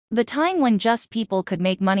The time when just people could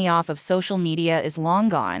make money off of social media is long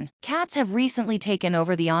gone. Cats have recently taken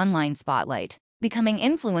over the online spotlight, becoming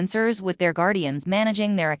influencers with their guardians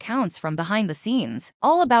managing their accounts from behind the scenes.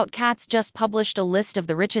 All About Cats just published a list of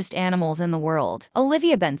the richest animals in the world.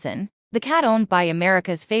 Olivia Benson, the cat owned by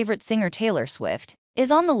America's favorite singer Taylor Swift,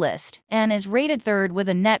 is on the list and is rated third with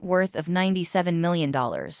a net worth of $97 million.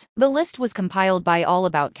 The list was compiled by All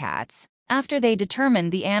About Cats after they determined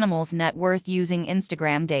the animal's net worth using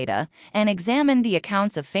Instagram data and examined the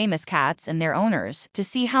accounts of famous cats and their owners to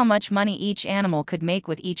see how much money each animal could make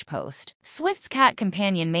with each post. Swift's cat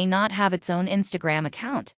companion may not have its own Instagram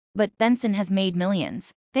account, but Benson has made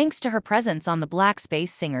millions thanks to her presence on the Black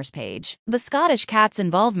Space Singers page. The Scottish cat's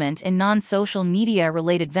involvement in non-social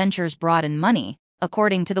media-related ventures brought in money.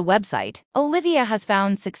 According to the website, Olivia has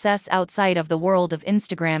found success outside of the world of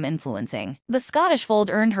Instagram influencing. The Scottish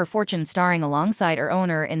fold earned her fortune starring alongside her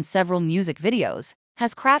owner in several music videos,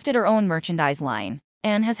 has crafted her own merchandise line,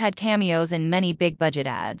 and has had cameos in many big-budget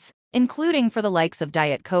ads, including for the likes of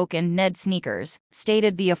Diet Coke and Ned Sneakers,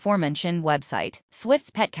 stated the aforementioned website.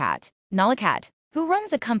 Swift's pet cat, Nala Cat, who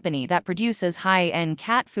runs a company that produces high-end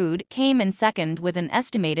cat food, came in second with an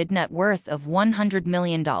estimated net worth of $100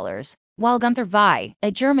 million. While Gunther Vi,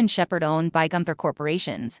 a German shepherd owned by Gunther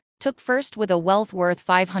Corporations, took first with a wealth worth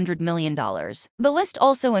 $500 million. The list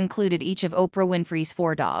also included each of Oprah Winfrey's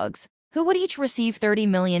 4 dogs, who would each receive $30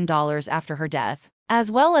 million after her death,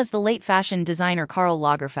 as well as the late fashion designer Karl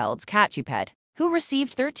Lagerfeld's cat Choupette, who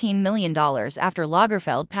received $13 million after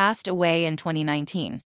Lagerfeld passed away in 2019.